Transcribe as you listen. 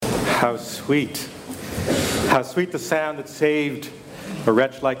How sweet. How sweet the sound that saved a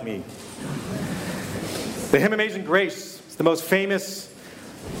wretch like me. The hymn Amazing Grace is the most famous,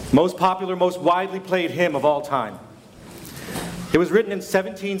 most popular, most widely played hymn of all time. It was written in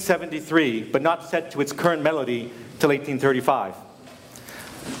 1773, but not set to its current melody till 1835.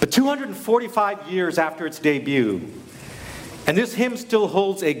 But 245 years after its debut, and this hymn still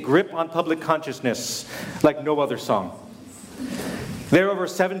holds a grip on public consciousness like no other song. There are over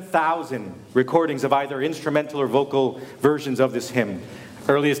 7,000 recordings of either instrumental or vocal versions of this hymn,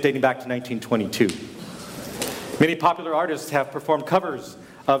 earliest dating back to 1922. Many popular artists have performed covers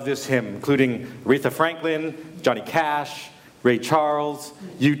of this hymn, including Aretha Franklin, Johnny Cash, Ray Charles,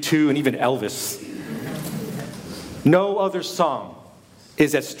 U2, and even Elvis. No other song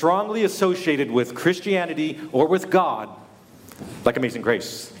is as strongly associated with Christianity or with God like Amazing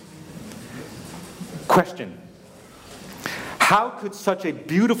Grace. Question: how could such a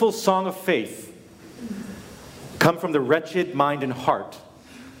beautiful song of faith come from the wretched mind and heart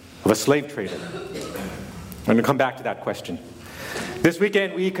of a slave trader? I'm going to come back to that question. This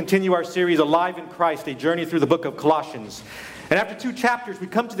weekend, we continue our series, Alive in Christ, a journey through the book of Colossians. And after 2 chapters, we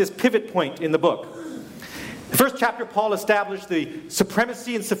come to this pivot point in the book. The first chapter, Paul established the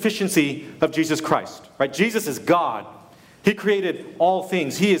supremacy and sufficiency of Jesus Christ. Right? Jesus is God. He created all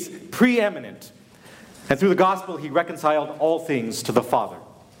things. He is preeminent. And through the gospel, he reconciled all things to the Father.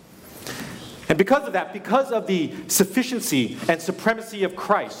 And because of that, because of the sufficiency and supremacy of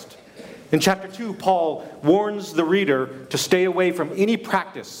Christ, in chapter 2, Paul warns the reader to stay away from any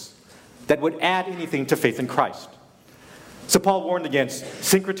practice that would add anything to faith in Christ. So Paul warned against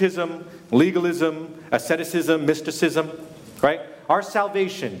syncretism, legalism, asceticism, mysticism, right? Our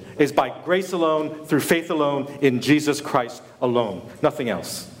salvation is by grace alone, through faith alone, in Jesus Christ alone, nothing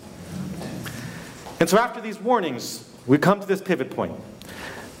else. And so after these warnings, we come to this pivot point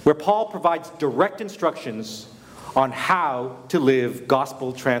where Paul provides direct instructions on how to live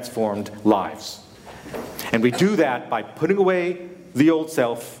gospel-transformed lives. And we do that by putting away the old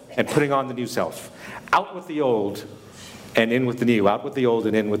self and putting on the new self. Out with the old and in with the new. Out with the old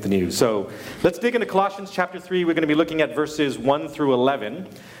and in with the new. So let's dig into Colossians chapter 3. We're going to be looking at verses 1 through 11.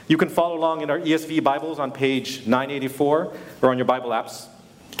 You can follow along in our ESV Bibles on page 984 or on your Bible apps.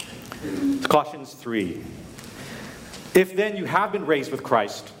 It's Colossians 3. If then you have been raised with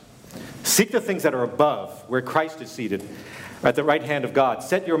Christ, seek the things that are above, where Christ is seated at the right hand of God.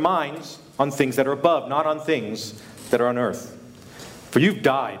 Set your minds on things that are above, not on things that are on earth. For you've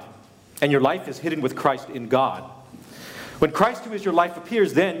died, and your life is hidden with Christ in God. When Christ, who is your life,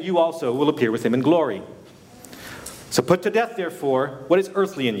 appears, then you also will appear with him in glory. So put to death, therefore, what is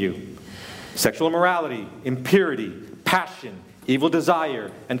earthly in you: sexual immorality, impurity, passion, evil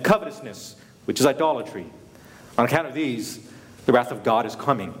desire, and covetousness, which is idolatry. On account of these, the wrath of God is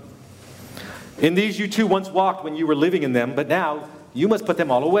coming. In these you too once walked when you were living in them, but now you must put them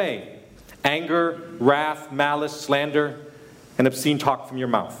all away: anger, wrath, malice, slander, and obscene talk from your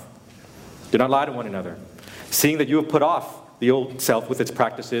mouth. Do not lie to one another, seeing that you have put off the old self with its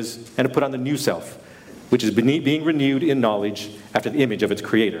practices and have put on the new self, which is being renewed in knowledge after the image of its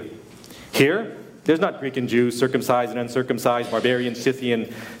creator. Here, there's not Greek and Jew, circumcised and uncircumcised, barbarian,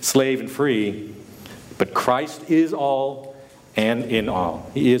 Scythian, slave and free, but Christ is all and in all.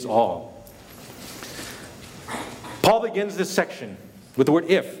 He is all. Paul begins this section with the word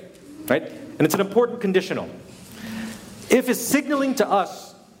if, right? And it's an important conditional. If is signaling to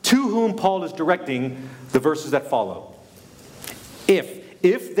us to whom Paul is directing the verses that follow.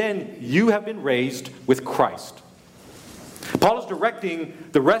 If then you have been raised with Christ. Paul is directing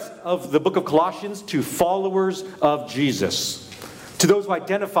the rest of the book of Colossians to followers of Jesus, to those who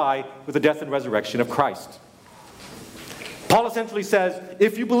identify with the death and resurrection of Christ. Paul essentially says,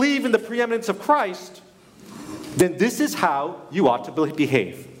 if you believe in the preeminence of Christ, then this is how you ought to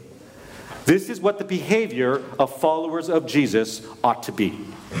behave. This is what the behavior of followers of Jesus ought to be.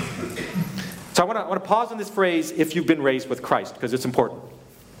 So I want to pause on this phrase, if you've been raised with Christ, because it's important.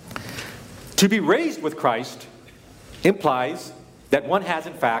 To be raised with Christ implies that one has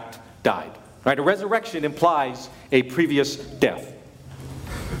in fact died. Right? A resurrection implies a previous death.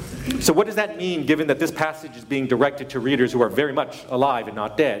 So what does that mean, given that this passage is being directed to readers who are very much alive and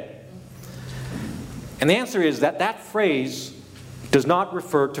not dead? And the answer is that that phrase does not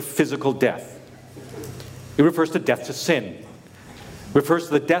refer to physical death. It refers to death to sin. It refers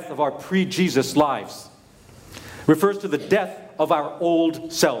to the death of our pre-Jesus lives. It refers to the death of our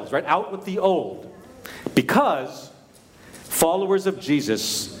old selves, right? Out with the old. Because followers of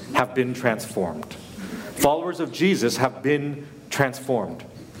Jesus have been transformed. Followers of Jesus have been transformed.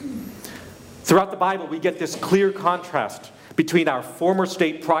 Throughout the Bible, we get this clear contrast between our former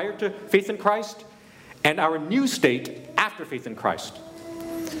state prior to faith in Christ and our new state after faith in Christ.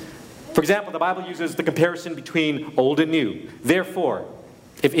 For example, the Bible uses the comparison between old and new. Therefore,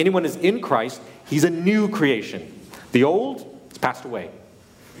 if anyone is in Christ, he's a new creation. The old has passed away.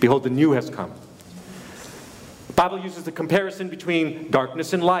 Behold, the new has come. The Bible uses the comparison between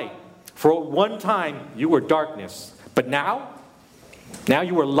darkness and light. For at one time you were darkness, but now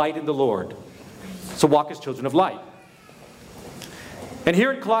you are light in the Lord. So walk as children of light. And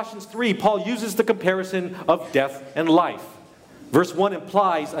here in Colossians 3, Paul uses the comparison of death and life. Verse 1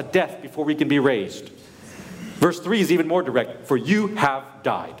 implies a death before we can be raised. Verse 3 is even more direct, for you have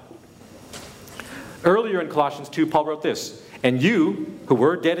died. Earlier in Colossians 2, Paul wrote this, and you, who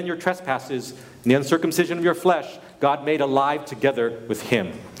were dead in your trespasses, in the uncircumcision of your flesh, God made alive together with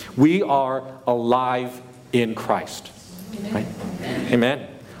him. We are alive in Christ. Amen. Right? Amen.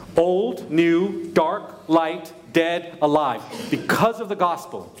 Old, new, dark, light, dead, alive. Because of the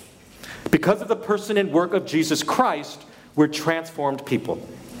gospel, because of the person and work of Jesus Christ, we're transformed people.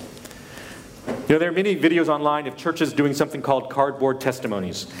 You know, there are many videos online of churches doing something called cardboard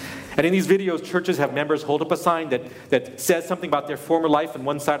testimonies. And in these videos, churches have members hold up a sign that says something about their former life on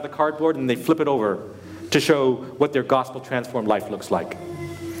one side of the cardboard, and they flip it over to show what their gospel-transformed life looks like.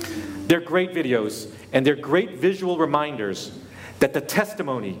 They're great videos, and they're great visual reminders that the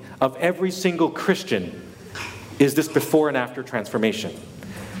testimony of every single Christian is this before and after transformation.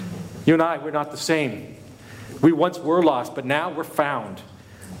 You and I, we're not the same. We once were lost, but now we're found.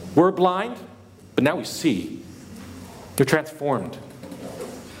 We're blind, but now we see. We're transformed.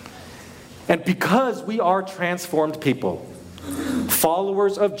 And because we are transformed people,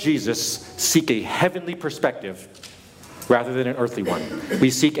 followers of Jesus seek a heavenly perspective rather than an earthly one. We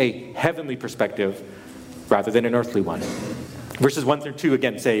seek a heavenly perspective rather than an earthly one. Verses 1 through 2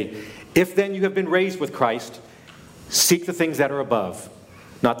 again say, if then you have been raised with Christ, seek the things that are above,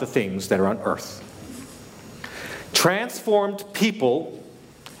 not the things that are on earth. Transformed people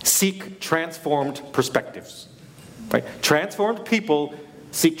seek transformed perspectives. Right? Transformed people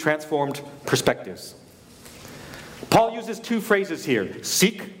seek transformed perspectives. Paul uses two phrases here.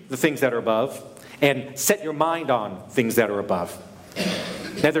 Seek the things that are above and set your mind on things that are above.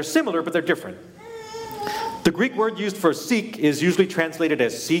 Now they're similar, but they're different. The Greek word used for seek is usually translated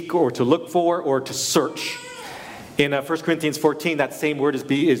as seek or to look for or to search. In 1 Corinthians 14, that same word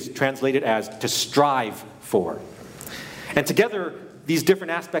is translated as to strive for. And together, these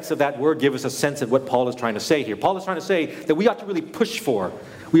different aspects of that word give us a sense of what Paul is trying to say here. Paul is trying to say that we ought to really push for.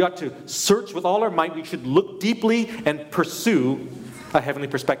 We ought to search with all our might. We should look deeply and pursue a heavenly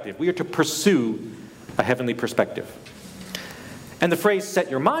perspective. We are to pursue a heavenly perspective. And the phrase,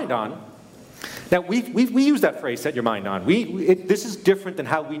 set your mind on, now we use that phrase, set your mind on. This is different than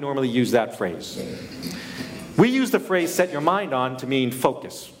how we normally use that phrase. We use the phrase, set your mind on, to mean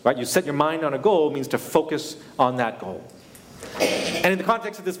focus. Right? You set your mind on a goal means to focus on that goal. And in the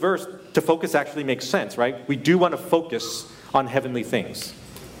context of this verse, to focus actually makes sense, right? We do want to focus on heavenly things.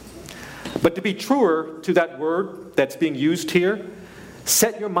 But to be truer to that word that's being used here,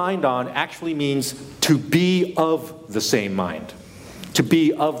 set your mind on actually means to be of the same mind. To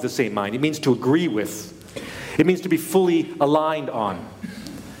be of the same mind. It means to agree with. It means to be fully aligned on.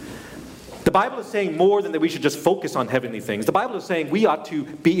 The Bible is saying more than that we should just focus on heavenly things. The Bible is saying we ought to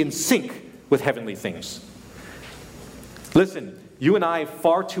be in sync with heavenly things. Listen, you and I,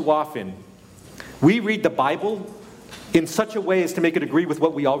 far too often, we read the Bible in such a way as to make it agree with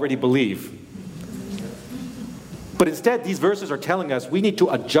what we already believe. But instead, these verses are telling us we need to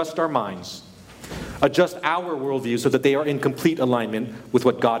adjust our minds, adjust our worldview so that they are in complete alignment with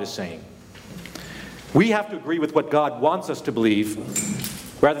what God is saying. We have to agree with what God wants us to believe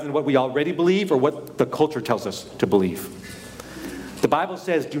rather than what we already believe or what the culture tells us to believe. The Bible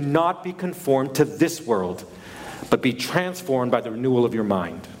says, do not be conformed to this world, but be transformed by the renewal of your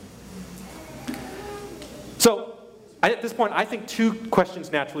mind. So, at this point, I think two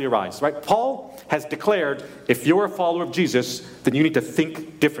questions naturally arise, right? Paul has declared, if you're a follower of Jesus, then you need to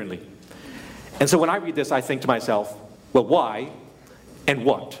think differently. And so when I read this, I think to myself, well, why and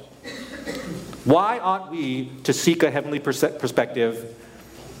what? Why ought we to seek a heavenly perspective,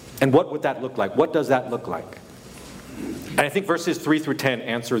 and what would that look like? What does that look like? And I think verses 3 through 10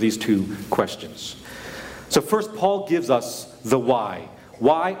 answer these two questions. So first, Paul gives us the why.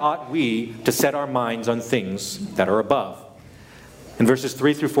 Why ought we to set our minds on things that are above? And verses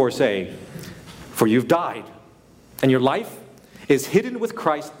 3 through 4 say, for you've died, and your life is hidden with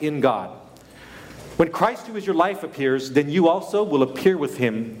Christ in God. When Christ, who is your life, appears, then you also will appear with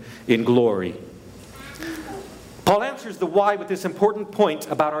him in glory. Paul answers the why with this important point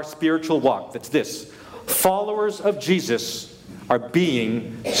about our spiritual walk. That's this. followers of Jesus are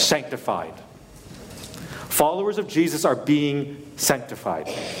being sanctified. Followers of Jesus are being sanctified.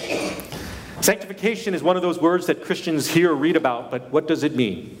 Sanctification is one of those words that Christians hear or read about, but what does it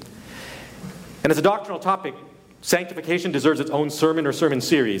mean? And as a doctrinal topic, sanctification deserves its own sermon or sermon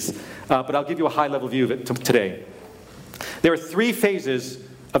series, but I'll give you a high-level view of it today. There are three phases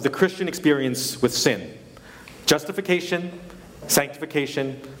of the Christian experience with sin: justification,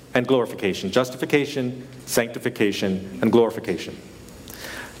 sanctification, and glorification. Justification, sanctification, and glorification.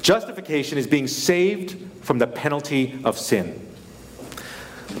 Justification is being saved from the penalty of sin.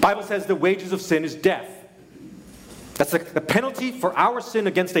 The Bible says the wages of sin is death. That's the penalty for our sin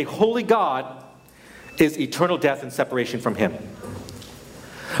against a holy God is eternal death and separation from Him.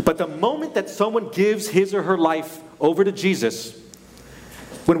 But the moment that someone gives his or her life over to Jesus,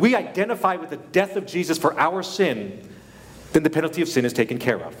 when we identify with the death of Jesus for our sin, then the penalty of sin is taken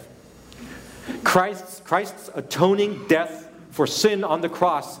care of. Christ's atoning death for sin on the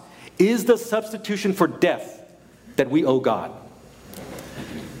cross is the substitution for death that we owe God.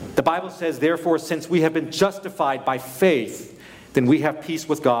 The Bible says, therefore, since we have been justified by faith, then we have peace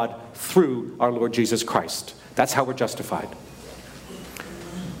with God through our Lord Jesus Christ. That's how we're justified.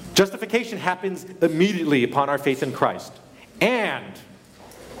 Justification happens immediately upon our faith in Christ. And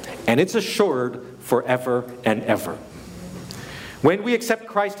it's assured forever and ever. When we accept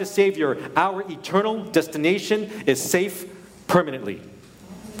Christ as Savior, our eternal destination is safe permanently.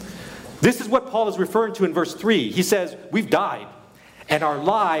 This is what Paul is referring to in verse 3. He says, we've died, and our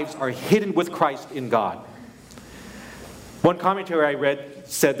lives are hidden with Christ in God. One commentary I read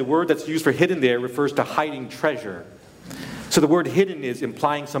said the word that's used for hidden there refers to hiding treasure. So the word hidden is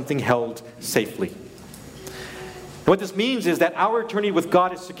implying something held safely. And what this means is that our eternity with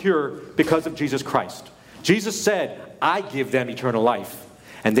God is secure because of Jesus Christ. Jesus said, I give them eternal life,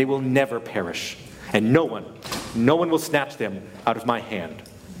 and they will never perish. And no one will snatch them out of my hand.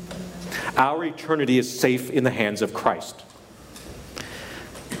 Our eternity is safe in the hands of Christ.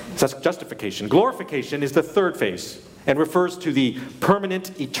 So that's justification. Glorification is the third phase and refers to the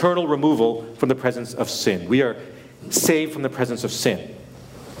permanent, eternal removal from the presence of sin. We are saved from the presence of sin.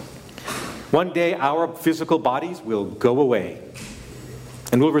 One day our physical bodies will go away,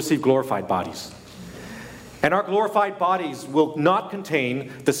 and we'll receive glorified bodies. And our glorified bodies will not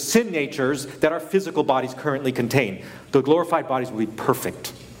contain the sin natures that our physical bodies currently contain. The glorified bodies will be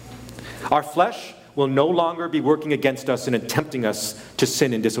perfect. Our flesh will no longer be working against us and tempting us to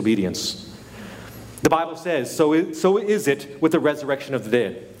sin and disobedience. The Bible says, so is it with the resurrection of the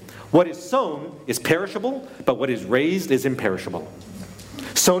dead. What is sown is perishable, but what is raised is imperishable.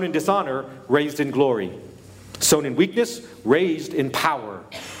 Sown in dishonor, raised in glory. Sown in weakness, raised in power.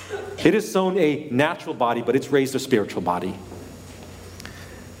 It is sown a natural body, but it's raised a spiritual body.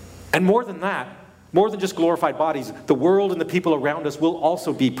 And more than that, more than just glorified bodies, the world and the people around us will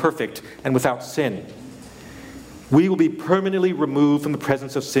also be perfect and without sin. We will be permanently removed from the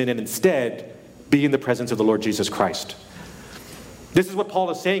presence of sin and instead be in the presence of the Lord Jesus Christ. This is what Paul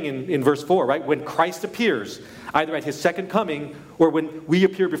is saying in verse 4, right? When Christ appears, either at his second coming or when we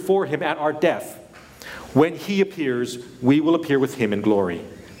appear before him at our death, when he appears, we will appear with him in glory.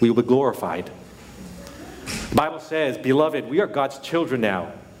 We will be glorified. The Bible says, beloved, we are God's children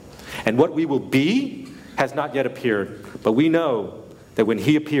now, and what we will be has not yet appeared, but we know that when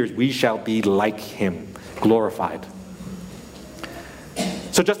he appears, we shall be like him, glorified.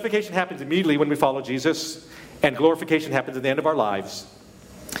 So justification happens immediately when we follow Jesus, and glorification happens at the end of our lives.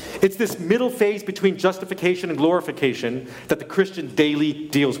 It's this middle phase between justification and glorification that the Christian daily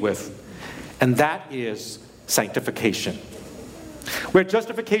deals with, and that is sanctification. Where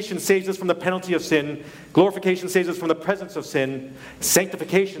justification saves us from the penalty of sin, glorification saves us from the presence of sin,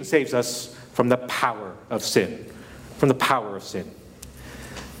 sanctification saves us from the power of sin. From the power of sin.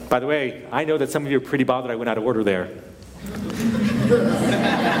 By the way, I know that some of you are pretty bothered I went out of order there.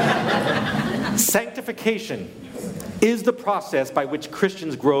 Sanctification is the process by which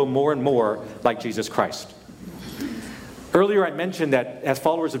Christians grow more and more like Jesus Christ. Earlier I mentioned that as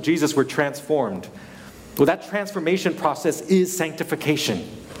followers of Jesus we're transformed. Well, that transformation process is sanctification.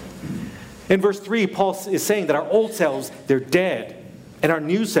 In verse 3, Paul is saying that our old selves, they're dead, and our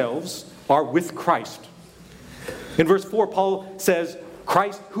new selves are with Christ. In verse 4, Paul says,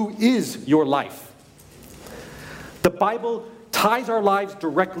 Christ, who is your life. The Bible ties our lives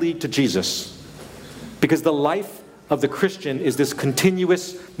directly to Jesus because the life of the Christian is this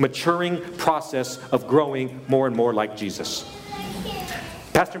continuous, maturing process of growing more and more like Jesus.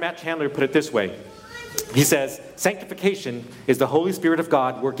 Pastor Matt Chandler put it this way. He says, sanctification is the Holy Spirit of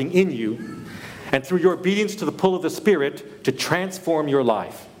God working in you and through your obedience to the pull of the Spirit to transform your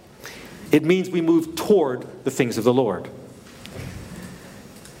life. It means we move toward the things of the Lord.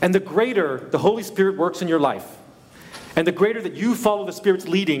 And the greater the Holy Spirit works in your life, and the greater that you follow the Spirit's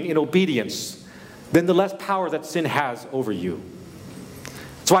leading in obedience, then the less power that sin has over you.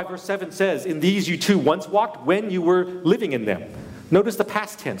 That's why verse 7 says, in these you too once walked when you were living in them. Notice the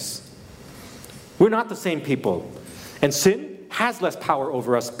past tense. We're not the same people. And sin has less power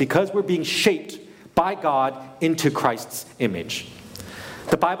over us because we're being shaped by God into Christ's image.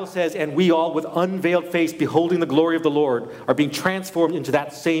 The Bible says, and we all with unveiled face beholding the glory of the Lord are being transformed into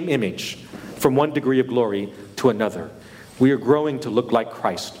that same image from one degree of glory to another. We are growing to look like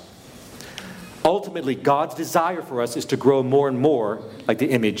Christ. Ultimately, God's desire for us is to grow more and more like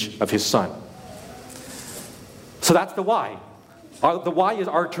the image of his Son. So that's the why. The why is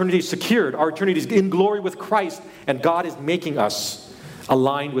our eternity is secured. Our eternity is in glory with Christ, and God is making us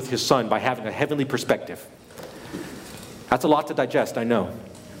aligned with his Son by having a heavenly perspective. That's a lot to digest, I know.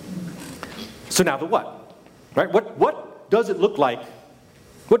 So now the what? Right? What does it look like?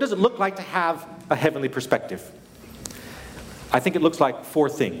 What does it look like to have a heavenly perspective? I think it looks like four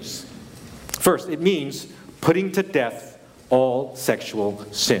things. First, it means putting to death all sexual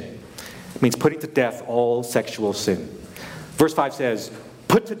sin. It means putting to death all sexual sin. Verse 5 says,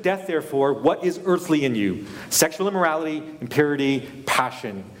 put to death, therefore, what is earthly in you. Sexual immorality, impurity,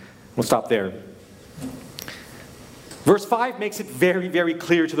 passion. We'll stop there. Verse 5 makes it very, very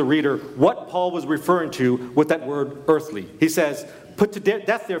clear to the reader what Paul was referring to with that word earthly. He says, put to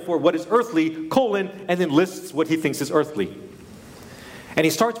death, therefore, what is earthly, and then lists what he thinks is earthly. And he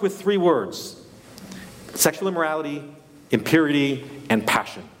starts with three words: sexual immorality, impurity, and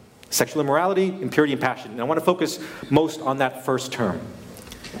passion. Sexual immorality, impurity, and passion. And I want to focus most on that first term.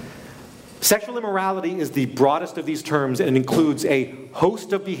 Sexual immorality is the broadest of these terms and includes a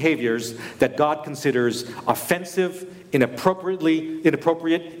host of behaviors that God considers offensive,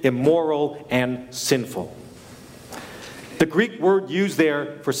 inappropriate, immoral, and sinful. The Greek word used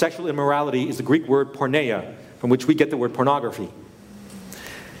there for sexual immorality is the Greek word porneia, from which we get the word pornography.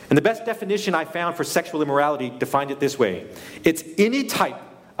 And the best definition I found for sexual immorality defined it this way: it's any type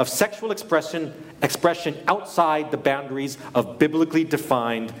of sexual expression outside the boundaries of biblically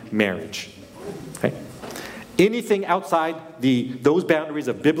defined marriage. Okay? Anything outside those boundaries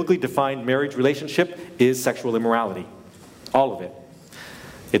of biblically defined marriage relationship is sexual immorality. All of it.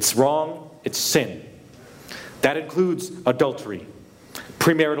 It's wrong, it's sin. That includes adultery,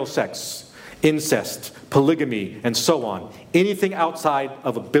 premarital sex, incest, polygamy, and so on. Anything outside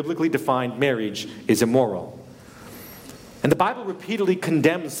of a biblically defined marriage is immoral. And the Bible repeatedly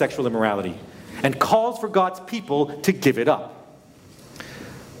condemns sexual immorality and calls for God's people to give it up.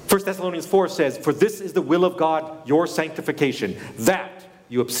 1 Thessalonians 4 says, "For this is the will of God, your sanctification, that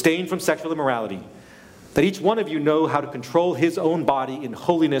you abstain from sexual immorality, that each one of you know how to control his own body in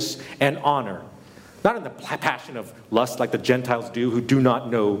holiness and honor, not in the passion of lust like the Gentiles do who do not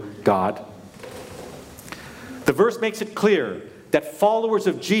know God." The verse makes it clear that followers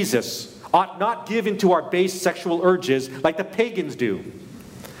of Jesus ought not give into our base sexual urges like the pagans do.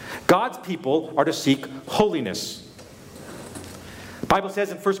 God's people are to seek holiness. The Bible says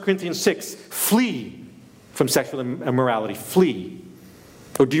in 1 Corinthians 6, flee from sexual immorality. Flee.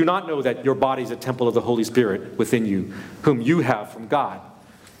 Or do you not know that your body is a temple of the Holy Spirit within you, whom you have from God?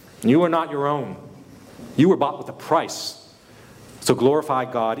 And you are not your own. You were bought with a price. So glorify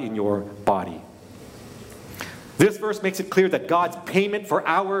God in your body. This verse makes it clear that God's payment for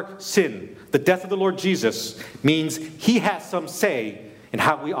our sin, the death of the Lord Jesus, means he has some say in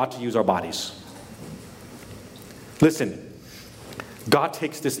how we ought to use our bodies. Listen, God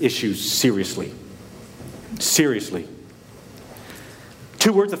takes this issue seriously. Seriously.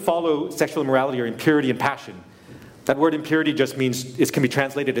 Two words that follow sexual immorality are impurity and passion. That word impurity just means, it can be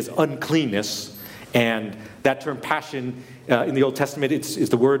translated as uncleanness. And that term passion in the Old Testament, is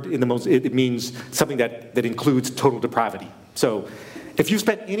the word in the most. It means something that includes total depravity. So, if you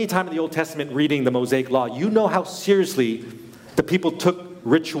spent any time in the Old Testament reading the Mosaic Law, you know how seriously the people took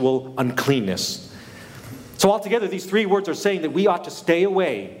ritual uncleanness. So altogether, these three words are saying that we ought to stay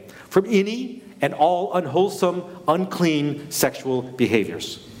away from any and all unwholesome, unclean sexual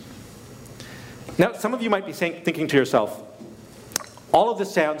behaviors. Now, some of you might be thinking to yourself, all of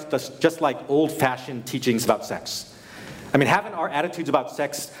this sounds just like old-fashioned teachings about sex. I mean, haven't our attitudes about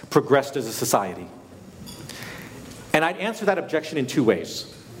sex progressed as a society? And I'd answer that objection in two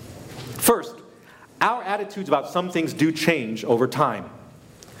ways. First, our attitudes about some things do change over time.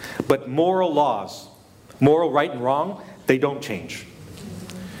 But moral laws, moral right and wrong, they don't change.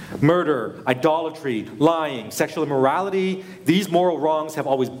 Murder, idolatry, lying, sexual immorality, these moral wrongs have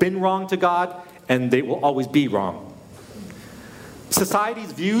always been wrong to God, and they will always be wrong.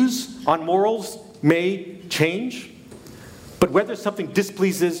 Society's views on morals may change, but whether something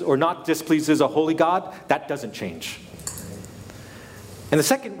displeases or not displeases a holy God, that doesn't change. And the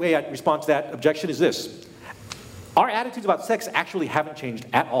second way I respond to that objection is this. Our attitudes about sex actually haven't changed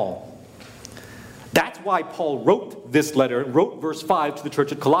at all. That's why Paul wrote this letter, wrote verse 5 to the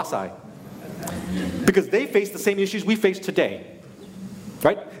church at Colossae. Because they face the same issues we face today.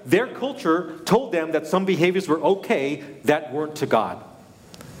 Right? Their culture told them that some behaviors were okay that weren't to God.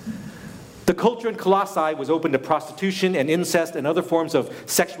 The culture in Colossae was open to prostitution and incest and other forms of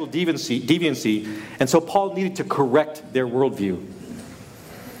sexual deviancy, and so Paul needed to correct their worldview.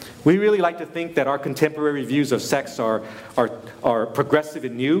 We really like to think that our contemporary views of sex are progressive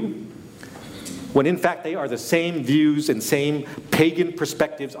and new, when in fact they are the same views and same pagan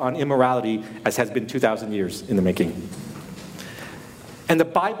perspectives on immorality as has been 2,000 years in the making. And the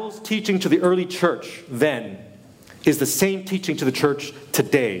Bible's teaching to the early church then is the same teaching to the church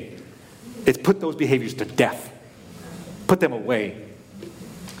today. It's put those behaviors to death. Put them away.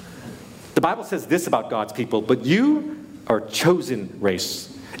 The Bible says this about God's people, but you are a chosen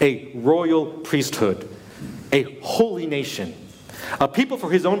race, a royal priesthood, a holy nation, a people for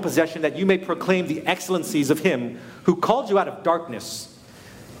his own possession, that you may proclaim the excellencies of him who called you out of darkness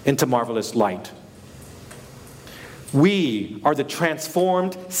into marvelous light. We are the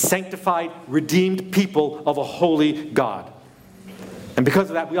transformed, sanctified, redeemed people of a holy God. And because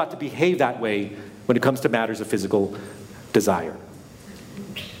of that, we ought to behave that way when it comes to matters of physical desire.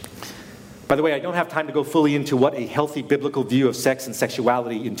 By the way, I don't have time to go fully into what a healthy biblical view of sex and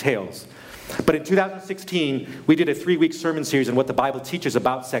sexuality entails. But in 2016, we did a 3-week sermon series on what the Bible teaches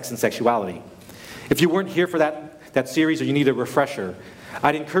about sex and sexuality. If you weren't here for that series or you need a refresher,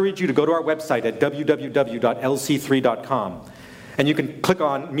 I'd encourage you to go to our website at www.lc3.com. And you can click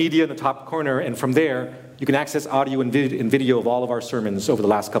on media in the top corner, and from there, you can access audio and video of all of our sermons over the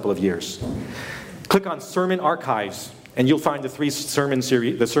last couple of years. Click on Sermon Archives, and you'll find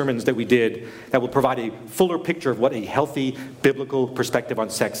the sermons that we did that will provide a fuller picture of what a healthy biblical perspective on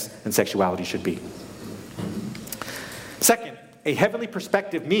sex and sexuality should be. Second, a heavenly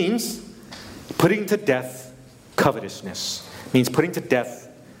perspective means putting to death covetousness. Means putting to death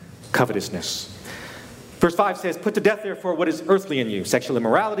covetousness. Verse 5 says, "Put to death, therefore, what is earthly in you, sexual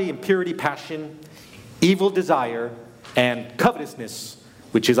immorality, impurity, passion, evil desire, and covetousness,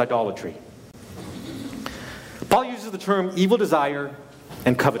 which is idolatry." Paul uses the term evil desire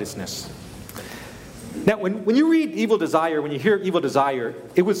and covetousness. Now, when you read evil desire, when you hear evil desire,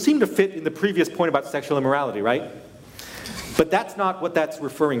 it would seem to fit in the previous point about sexual immorality, right? But that's not what that's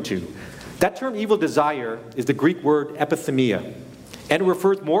referring to. That term evil desire is the Greek word epithemia, and it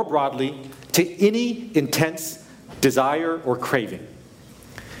refers more broadly to any intense desire or craving.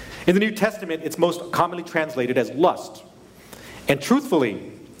 In the New Testament, it's most commonly translated as lust. And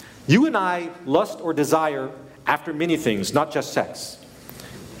truthfully, you and I lust or desire after many things, not just sex.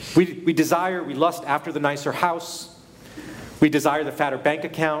 We lust after the nicer house. We desire the fatter bank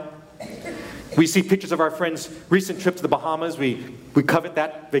account. We see pictures of our friends' recent trip to the Bahamas. We covet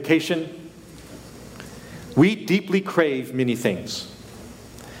that vacation. We deeply crave many things.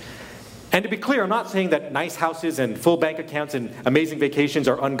 And to be clear, I'm not saying that nice houses and full bank accounts and amazing vacations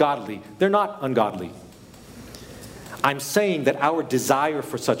are ungodly. They're not ungodly. I'm saying that our desire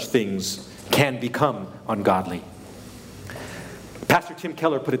for such things can become ungodly. Pastor Tim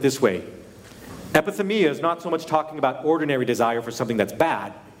Keller put it this way: epithemia is not so much talking about ordinary desire for something that's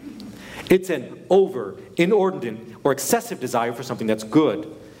bad. It's an inordinate, or excessive desire for something that's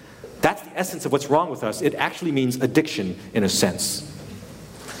good. That's the essence of what's wrong with us. It actually means addiction in a sense.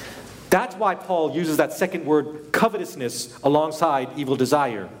 That's why Paul uses that second word, covetousness, alongside evil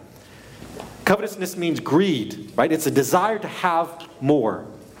desire. Covetousness means greed, right? It's a desire to have more.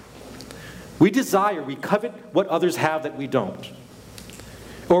 We covet what others have that we don't.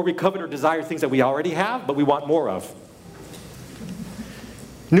 Or we covet or desire things that we already have, but we want more of.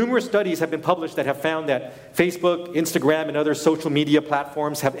 Numerous studies have been published that have found that Facebook, Instagram, and other social media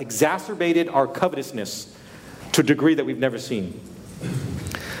platforms have exacerbated our covetousness to a degree that we've never seen.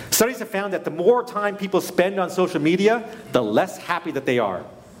 Studies have found that the more time people spend on social media, the less happy that they are.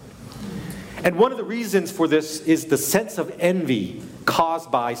 And one of the reasons for this is the sense of envy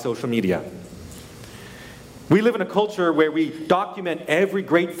caused by social media. We live in a culture where we document every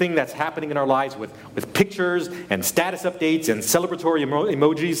great thing that's happening in our lives with pictures and status updates and celebratory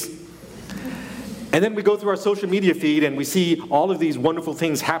emojis. And then we go through our social media feed and we see all of these wonderful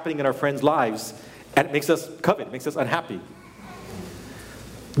things happening in our friends' lives, and it makes us covet, it makes us unhappy.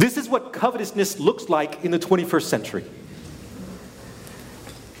 This is what covetousness looks like in the 21st century.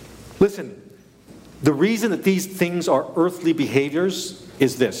 Listen, The reason that these things are earthly behaviors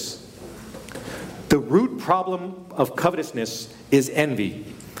is this. The root problem of covetousness is envy.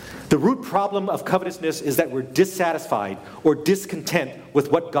 The root problem of covetousness is that we're dissatisfied or discontent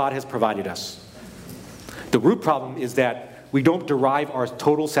with what God has provided us. The root problem is that we don't derive our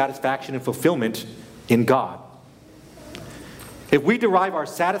total satisfaction and fulfillment in God. If we derive our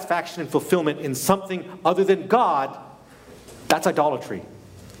satisfaction and fulfillment in something other than God, that's idolatry,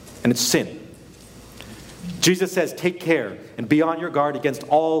 and it's sin. Jesus says, take care and be on your guard against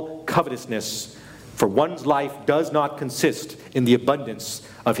all covetousness, for one's life does not consist in the abundance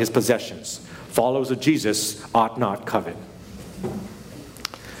of his possessions. Followers of Jesus ought not covet.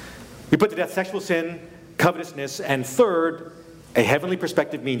 We put to death sexual sin, covetousness, and third, a heavenly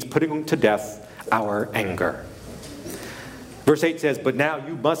perspective means putting to death our anger. Verse 8 says, but now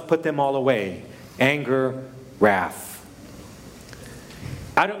you must put them all away. Anger, wrath.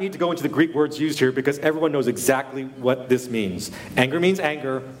 I don't need to go into the Greek words used here because everyone knows exactly what this means. Anger means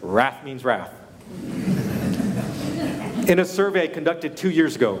anger, wrath means wrath. In a survey conducted 2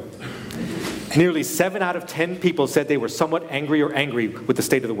 years ago, nearly 7 out of 10 people said they were somewhat angry or angry with the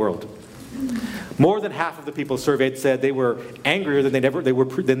state of the world. More than half of the people surveyed said they were angrier than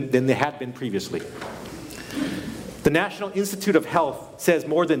they had been previously. The National Institute of Health says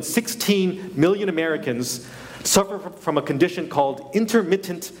more than 16 million Americans suffer from a condition called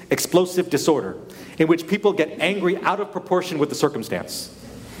intermittent explosive disorder, in which people get angry out of proportion with the circumstance.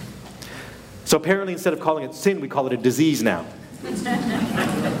 So apparently, instead of calling it sin, we call it a disease now.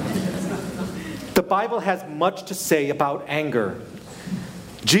 The Bible has much to say about anger.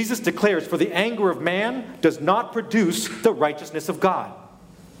 Jesus declares, for the anger of man does not produce the righteousness of God.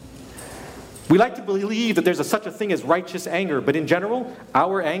 We like to believe that there's such a thing as righteous anger, but in general,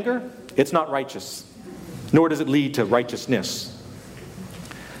 our anger, it's not righteous, nor does it lead to righteousness.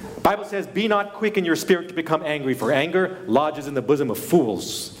 The Bible says, be not quick in your spirit to become angry, for anger lodges in the bosom of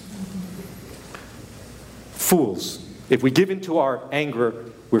fools. Fools. If we give in to our anger,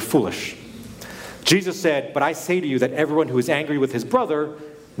 we're foolish. Jesus said, but I say to you that everyone who is angry with his brother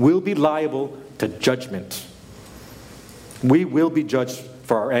will be liable to judgment. We will be judged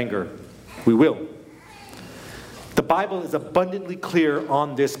for our anger. We will. The Bible is abundantly clear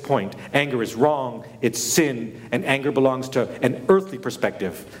on this point. Anger is wrong, it's sin, and anger belongs to an earthly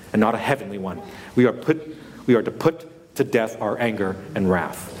perspective and not a heavenly one. We are to put to death our anger and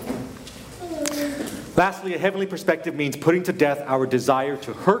wrath. Lastly, a heavenly perspective means putting to death our desire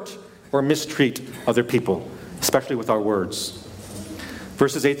to hurt or mistreat other people, especially with our words.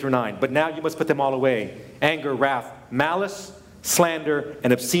 Verses 8 through 9. But now you must put them all away. Anger, wrath, malice, slander,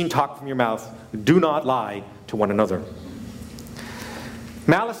 and obscene talk from your mouth. Do not lie to one another.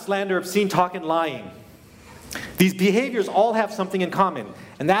 Malice, slander, obscene talk, and lying. These behaviors all have something in common,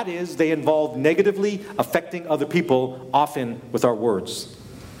 and that is they involve negatively affecting other people, often with our words.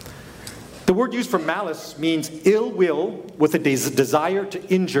 The word used for malice means ill will with a desire to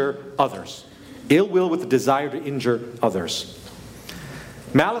injure others. Ill will with a desire to injure others.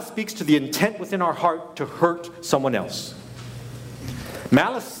 Malice speaks to the intent within our heart to hurt someone else.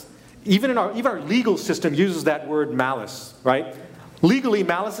 Malice, even our legal system uses that word malice, right? Legally,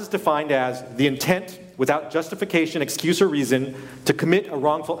 malice is defined as the intent without justification, excuse, or reason to commit a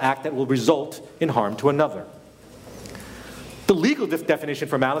wrongful act that will result in harm to another. The legal definition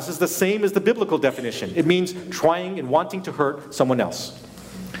for malice is the same as the biblical definition. It means trying and wanting to hurt someone else.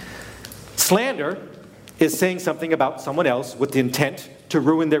 Slander is saying something about someone else with the intent to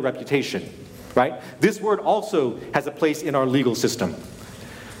ruin their reputation, right? This word also has a place in our legal system.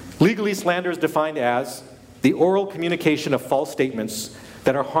 Legally, slander is defined as the oral communication of false statements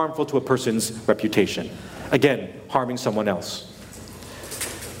that are harmful to a person's reputation. Again, harming someone else.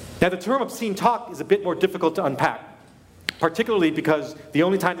 Now, the term obscene talk is a bit more difficult to unpack, particularly because the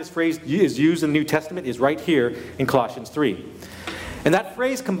only time this phrase is used in the New Testament is right here in Colossians 3. And that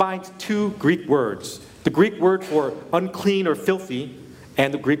phrase combines two Greek words, the Greek word for unclean or filthy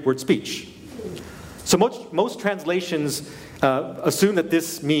and the Greek word speech. So most translations assume that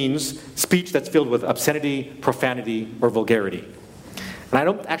this means speech that's filled with obscenity, profanity, or vulgarity. And I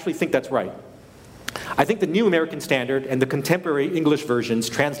don't actually think that's right. I think the New American Standard and the contemporary English versions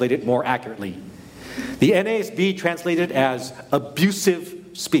translate it more accurately. The NASB translates it as abusive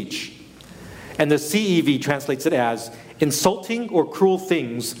speech, and the CEV translates it as insulting or cruel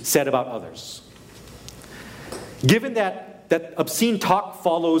things said about others. Given that obscene talk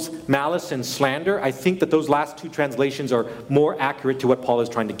follows malice and slander, I think that those last two translations are more accurate to what Paul is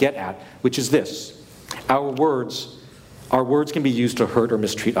trying to get at, which is this. Our words can be used to hurt or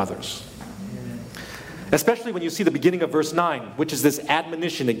mistreat others. Especially when you see the beginning of verse 9, which is this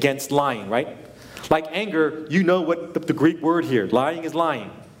admonition against lying, right? Like anger, you know what the Greek word here, lying is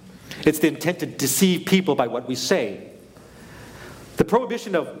lying. It's the intent to deceive people by what we say. The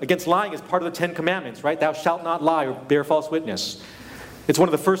prohibition against lying is part of the Ten Commandments, right? Thou shalt not lie or bear false witness. It's one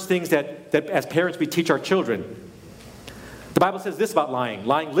of the first things that as parents we teach our children. The Bible says this about lying.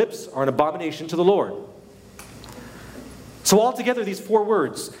 Lying lips are an abomination to the Lord. So altogether, these four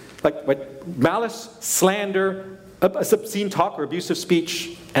words, like malice, slander, obscene talk or abusive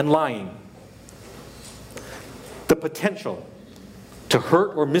speech, and lying. The potential to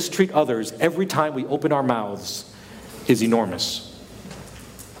hurt or mistreat others every time we open our mouths is enormous.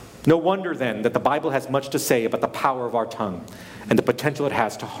 No wonder then that the Bible has much to say about the power of our tongue and the potential it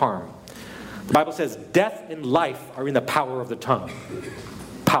has to harm. The Bible says death and life are in the power of the tongue.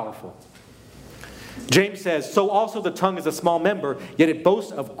 Powerful. James says, so also the tongue is a small member, yet it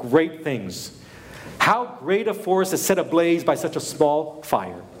boasts of great things. How great a forest is set ablaze by such a small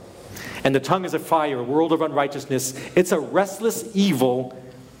fire. And the tongue is a fire, a world of unrighteousness. It's a restless evil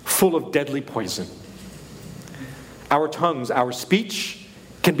full of deadly poison. Our tongues, our speech,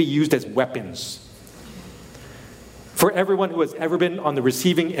 can be used as weapons. For everyone who has ever been on the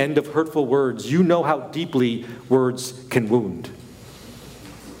receiving end of hurtful words, you know how deeply words can wound.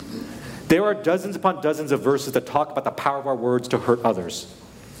 There are dozens upon dozens of verses that talk about the power of our words to hurt others.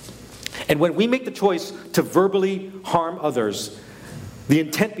 And when we make the choice to verbally harm others, the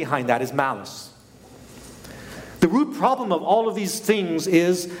intent behind that is malice. The root problem of all of these things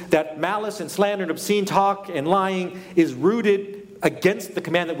is that malice and slander and obscene talk and lying is rooted against the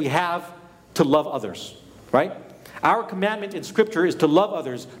command that we have to love others, right? Our commandment in Scripture is to love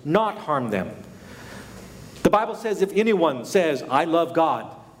others, not harm them. The Bible says if anyone says, I love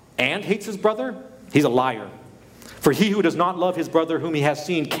God, and hates his brother, he's a liar. For he who does not love his brother whom he has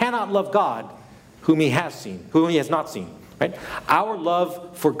seen cannot love God whom he has not seen. Right? Our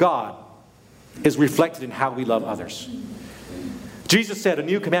love for God is reflected in how we love others. Jesus said, a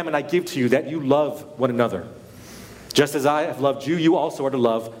new commandment I give to you, that you love one another. Just as I have loved you, you also are to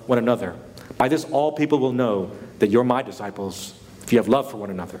love one another. By this all people will know that you're my disciples, if you have love for one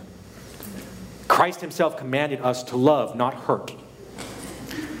another. Christ himself commanded us to love, not hurt.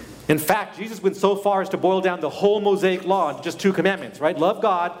 In fact, Jesus went so far as to boil down the whole Mosaic law into just two commandments, right? Love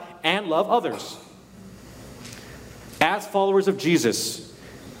God and love others. As followers of Jesus,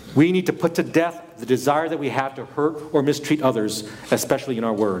 we need to put to death the desire that we have to hurt or mistreat others, especially in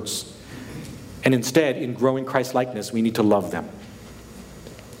our words. And instead, in growing Christ-likeness, we need to love them.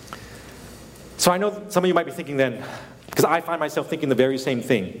 So I know some of you might be thinking then, because I find myself thinking the very same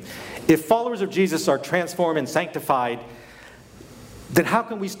thing. If followers of Jesus are transformed and sanctified, then how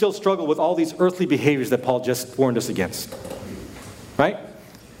can we still struggle with all these earthly behaviors that Paul just warned us against? Right?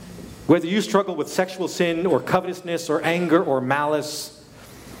 Whether you struggle with sexual sin or covetousness or anger or malice,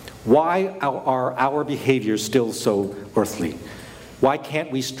 why are our behaviors still so earthly? Why can't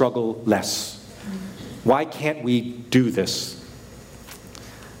we struggle less? Why can't we do this?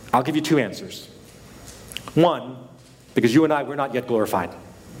 I'll give you two answers. One, because you and I, we're not yet glorified.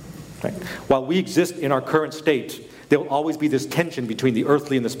 Right? While we exist in our current state, there will always be this tension between the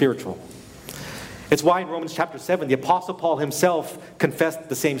earthly and the spiritual. It's why in Romans chapter 7, the Apostle Paul himself confessed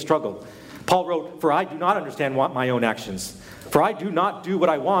the same struggle. Paul wrote, for I do not understand my own actions. For I do not do what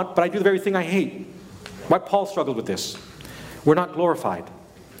I want, but I do the very thing I hate. Why Paul struggled with this? We're not glorified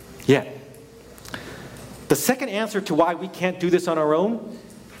yet. The second answer to why we can't do this on our own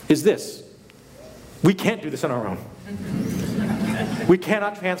is this. We can't do this on our own. We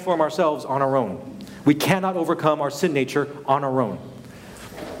cannot transform ourselves on our own. We cannot overcome our sin nature on our own.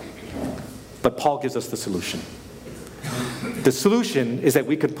 But Paul gives us the solution. The solution is that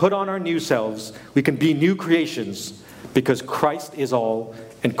we can put on our new selves, we can be new creations, because Christ is all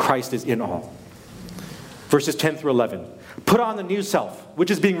and Christ is in all. Verses 10 through 11. Put on the new self, which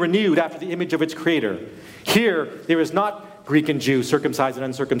is being renewed after the image of its creator. Here, there is not Greek and Jew, circumcised and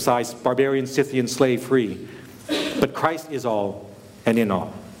uncircumcised, barbarian, Scythian, slave, free. But Christ is all and in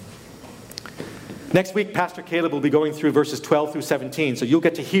all. Next week, Pastor Caleb will be going through verses 12 through 17, so you'll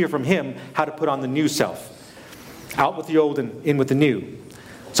get to hear from him how to put on the new self. Out with the old and in with the new.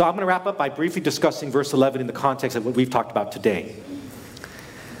 So I'm going to wrap up by briefly discussing verse 11 in the context of what we've talked about today.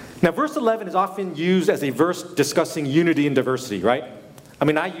 Now, verse 11 is often used as a verse discussing unity and diversity, right? I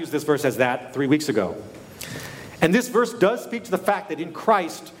mean, I used this verse as that 3 weeks ago. And this verse does speak to the fact that in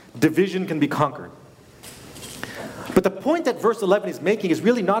Christ, division can be conquered. But the point that verse 11 is making is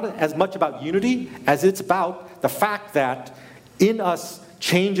really not as much about unity as it's about the fact that in us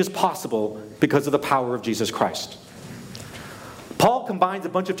change is possible because of the power of Jesus Christ. Paul combines a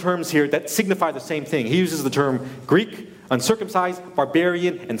bunch of terms here that signify the same thing. He uses the term Greek, uncircumcised,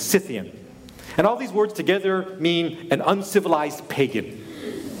 barbarian, and Scythian. And all these words together mean an uncivilized pagan.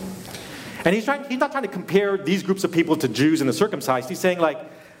 And he's not trying to compare these groups of people to Jews and the circumcised. He's saying, like,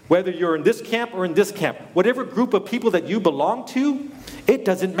 whether you're in this camp or in this camp, whatever group of people that you belong to, it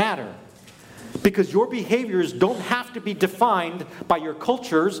doesn't matter. Because your behaviors don't have to be defined by your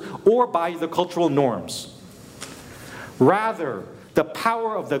cultures or by the cultural norms. Rather, the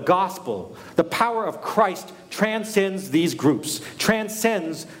power of the gospel, the power of Christ transcends these groups,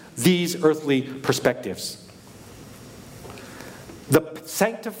 transcends these earthly perspectives. The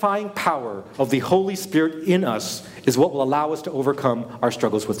sanctifying power of the Holy Spirit in us is what will allow us to overcome our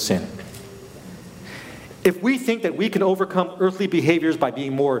struggles with sin. If we think that we can overcome earthly behaviors by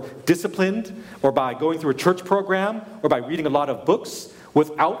being more disciplined, or by going through a church program, or by reading a lot of books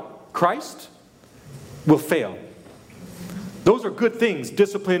without Christ, we'll fail. Those are good things.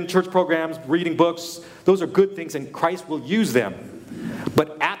 Discipline, church programs, reading books, those are good things, and Christ will use them.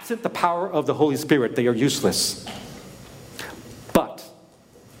 But absent the power of the Holy Spirit, they are useless.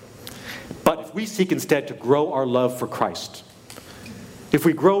 But if we seek instead to grow our love for Christ, if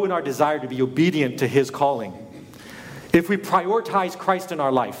we grow in our desire to be obedient to His calling, if we prioritize Christ in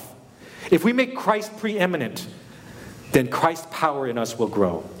our life, if we make Christ preeminent, then Christ's power in us will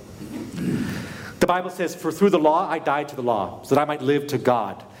grow. The Bible says, "For through the law I died to the law, so that I might live to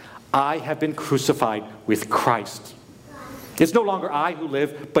God. I have been crucified with Christ. It's no longer I who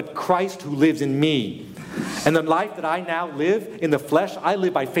live, but Christ who lives in me. And the life that I now live in the flesh, I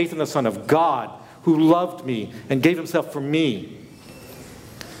live by faith in the Son of God, who loved me and gave Himself for me."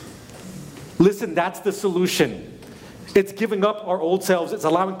 Listen, that's the solution. It's giving up our old selves. It's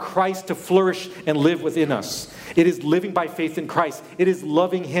allowing Christ to flourish and live within us. It is living by faith in Christ. It is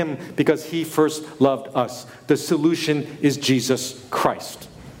loving Him because He first loved us. The solution is Jesus Christ.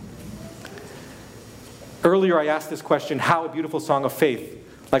 Earlier I asked this question, how a beautiful song of faith,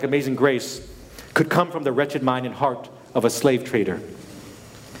 like Amazing Grace, could come from the wretched mind and heart of a slave trader.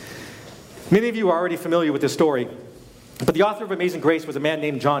 Many of you are already familiar with this story, but the author of Amazing Grace was a man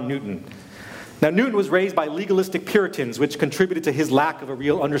named John Newton. Now, Newton was raised by legalistic Puritans, which contributed to his lack of a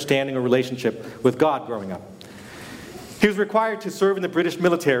real understanding or relationship with God growing up. He was required to serve in the British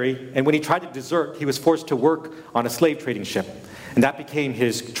military, and when he tried to desert, he was forced to work on a slave trading ship, and that became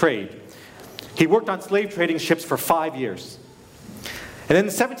his trade. He worked on slave trading ships for 5 years. And then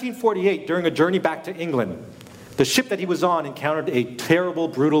in 1748, during a journey back to England, the ship that he was on encountered a terrible,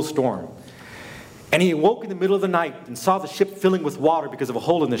 brutal storm. And he awoke in the middle of the night and saw the ship filling with water because of a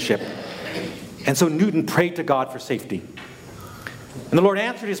hole in the ship. And so Newton prayed to God for safety. And the Lord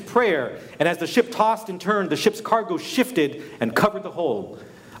answered his prayer, and as the ship tossed and turned, the ship's cargo shifted and covered the hole,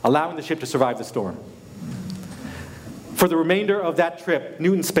 allowing the ship to survive the storm. For the remainder of that trip,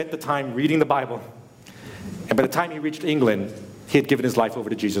 Newton spent the time reading the Bible. And by the time he reached England, he had given his life over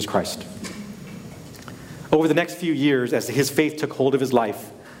to Jesus Christ. Over the next few years, as his faith took hold of his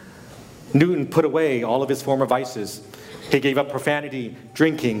life, Newton put away all of his former vices. He gave up profanity,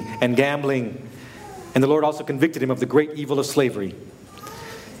 drinking, and gambling. And the Lord also convicted him of the great evil of slavery.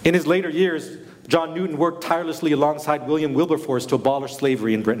 In his later years, John Newton worked tirelessly alongside William Wilberforce to abolish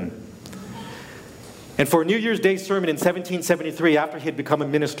slavery in Britain. And for a New Year's Day sermon in 1773, after he had become a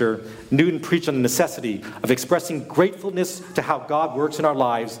minister, Newton preached on the necessity of expressing gratefulness to how God works in our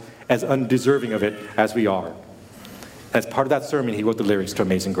lives, as undeserving of it as we are. As part of that sermon, he wrote the lyrics to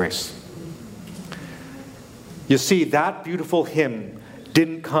Amazing Grace. You see, that beautiful hymn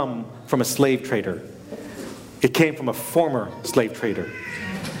didn't come from a slave trader. It came from a former slave trader.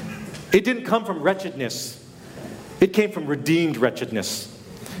 It didn't come from wretchedness. It came from redeemed wretchedness.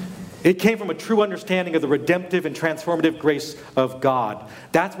 It came from a true understanding of the redemptive and transformative grace of God.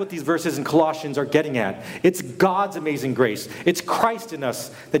 That's what these verses in Colossians are getting at. It's God's amazing grace. It's Christ in us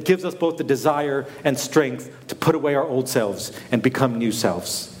that gives us both the desire and strength to put away our old selves and become new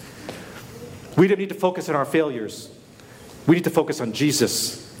selves. We don't need to focus on our failures. We need to focus on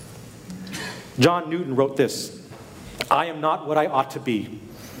Jesus. John Newton wrote this: "I am not what I ought to be.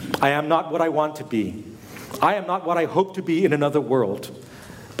 I am not what I want to be. I am not what I hope to be in another world.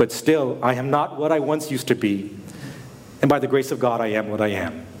 But still, I am not what I once used to be. And by the grace of God, I am what I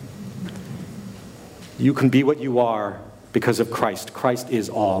am." You can be what you are because of Christ. Christ is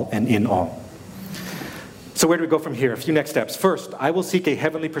all and in all. So where do we go from here? A few next steps. First, I will seek a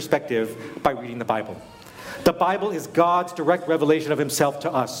heavenly perspective by reading the Bible. The Bible is God's direct revelation of himself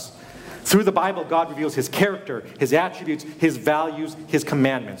to us. Through the Bible, God reveals his character, his attributes, his values, his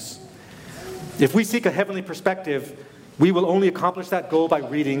commandments. If we seek a heavenly perspective, we will only accomplish that goal by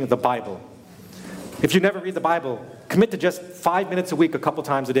reading the Bible. If you never read the Bible, commit to just 5 minutes a week, a couple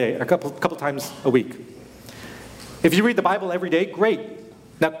times a day, a couple times a week. If you read the Bible every day, great.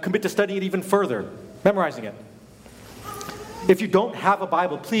 Now commit to studying it even further, memorizing it. If you don't have a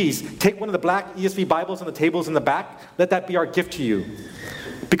Bible, please take one of the black ESV Bibles on the tables in the back. Let that be our gift to you,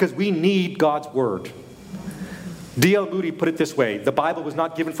 because we need God's Word. D.L. Moody put it this way: the Bible was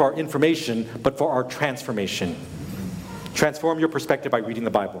not given for our information, but for our transformation. Transform your perspective by reading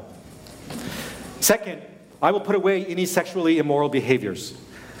the Bible. Second, I will put away any sexually immoral behaviors.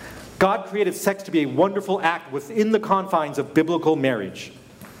 God created sex to be a wonderful act within the confines of biblical marriage.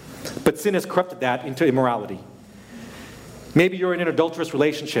 But sin has corrupted that into immorality. Maybe you're in an adulterous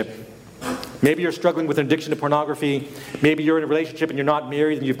relationship. Maybe you're struggling with an addiction to pornography. Maybe you're in a relationship and you're not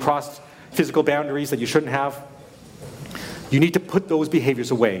married and you've crossed physical boundaries that you shouldn't have. You need to put those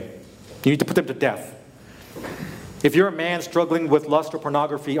behaviors away. You need to put them to death. If you're a man struggling with lust or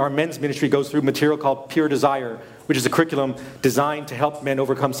pornography, our men's ministry goes through material called Pure Desire, which is a curriculum designed to help men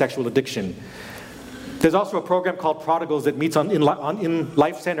overcome sexual addiction. There's also a program called Prodigals that meets in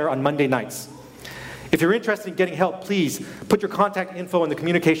Life Center on Monday nights. If you're interested in getting help, please put your contact info on the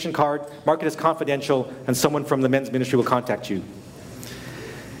communication card, mark it as confidential, and someone from the men's ministry will contact you.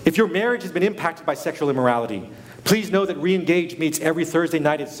 If your marriage has been impacted by sexual immorality, please know that Reengage meets every Thursday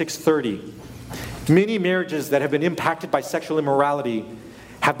night at 6:30. Many marriages that have been impacted by sexual immorality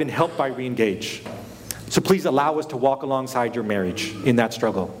have been helped by Reengage. So please allow us to walk alongside your marriage in that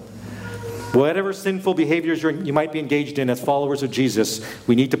struggle. Whatever sinful behaviors you might be engaged in as followers of Jesus,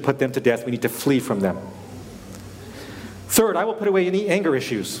 we need to put them to death. We need to flee from them. Third, I will put away any anger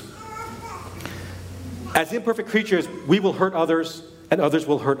issues. As imperfect creatures, we will hurt others, and others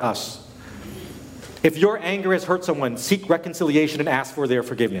will hurt us. If your anger has hurt someone, seek reconciliation and ask for their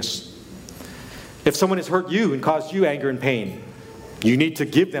forgiveness. If someone has hurt you and caused you anger and pain, you need to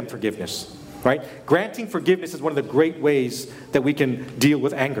give them forgiveness, right? Granting forgiveness is one of the great ways that we can deal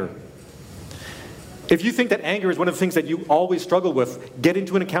with anger. If you think that anger is one of the things that you always struggle with, get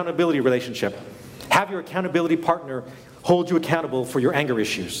into an accountability relationship. Have your accountability partner hold you accountable for your anger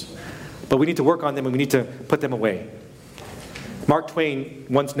issues. But we need to work on them and we need to put them away. Mark Twain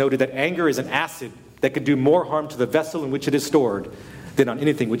once noted that anger is an acid that can do more harm to the vessel in which it is stored than on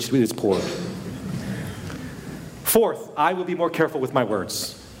anything which it is poured. Fourth, I will be more careful with my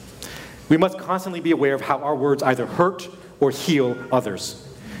words. We must constantly be aware of how our words either hurt or heal others.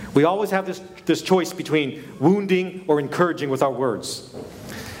 We always have this choice between wounding or encouraging with our words.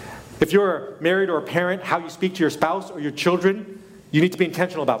 If you're married or a parent, how you speak to your spouse or your children, you need to be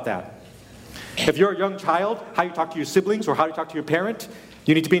intentional about that. If you're a young child, how you talk to your siblings or how you talk to your parent,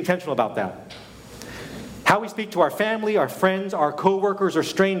 you need to be intentional about that. How we speak to our family, our friends, our co-workers, or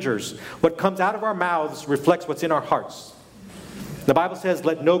strangers, what comes out of our mouths reflects what's in our hearts. The Bible says,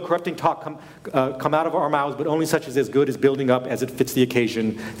 let no corrupting talk come out of our mouths, but only such as is good as building up as it fits the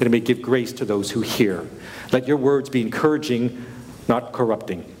occasion, that it may give grace to those who hear. Let your words be encouraging, not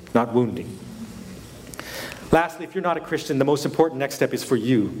corrupting, not wounding. Lastly, if you're not a Christian, the most important next step is for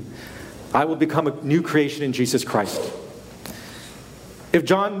you. I will become a new creation in Jesus Christ. If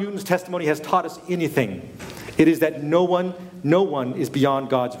John Newton's testimony has taught us anything, it is that no one is beyond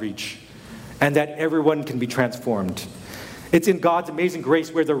God's reach, and that everyone can be transformed. It's in God's amazing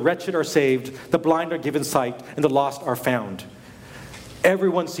grace where the wretched are saved, the blind are given sight, and the lost are found.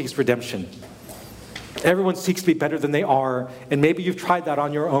 Everyone seeks redemption. Everyone seeks to be better than they are, and maybe you've tried that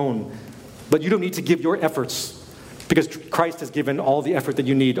on your own, but you don't need to give your efforts because Christ has given all the effort that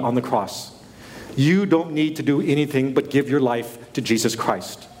you need on the cross. You don't need to do anything but give your life to Jesus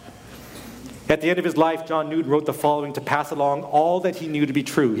Christ. At the end of his life, John Newton wrote the following to pass along all that he knew to be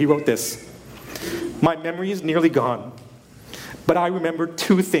true. He wrote this: "My memory is nearly gone, but I remember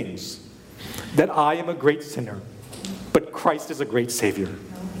two things: that I am a great sinner, but Christ is a great Savior.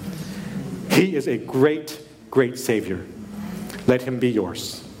 He is a great, great Savior. Let him be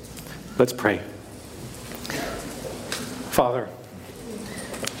yours." Let's pray. Father,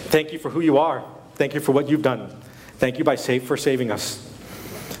 thank you for who you are. Thank you for what you've done. Thank you for saving us.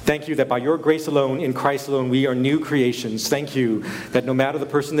 Thank you that by your grace alone, in Christ alone, we are new creations. Thank you that no matter the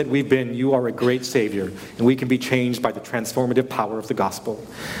person that we've been, you are a great Savior, and we can be changed by the transformative power of the gospel.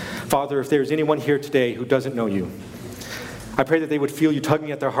 Father, if there's anyone here today who doesn't know you, I pray that they would feel you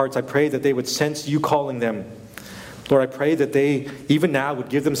tugging at their hearts. I pray that they would sense you calling them. Lord, I pray that they, even now, would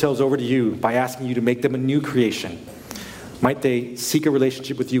give themselves over to you by asking you to make them a new creation. Might they seek a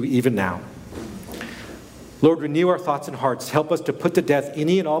relationship with you even now. Lord, renew our thoughts and hearts. Help us to put to death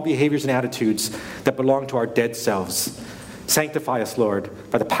any and all behaviors and attitudes that belong to our dead selves. Sanctify us, Lord,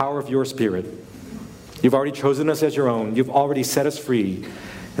 by the power of your Spirit. You've already chosen us as your own. You've already set us free.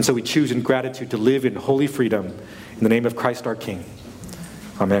 And so we choose in gratitude to live in holy freedom in the name of Christ our King.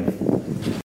 Amen.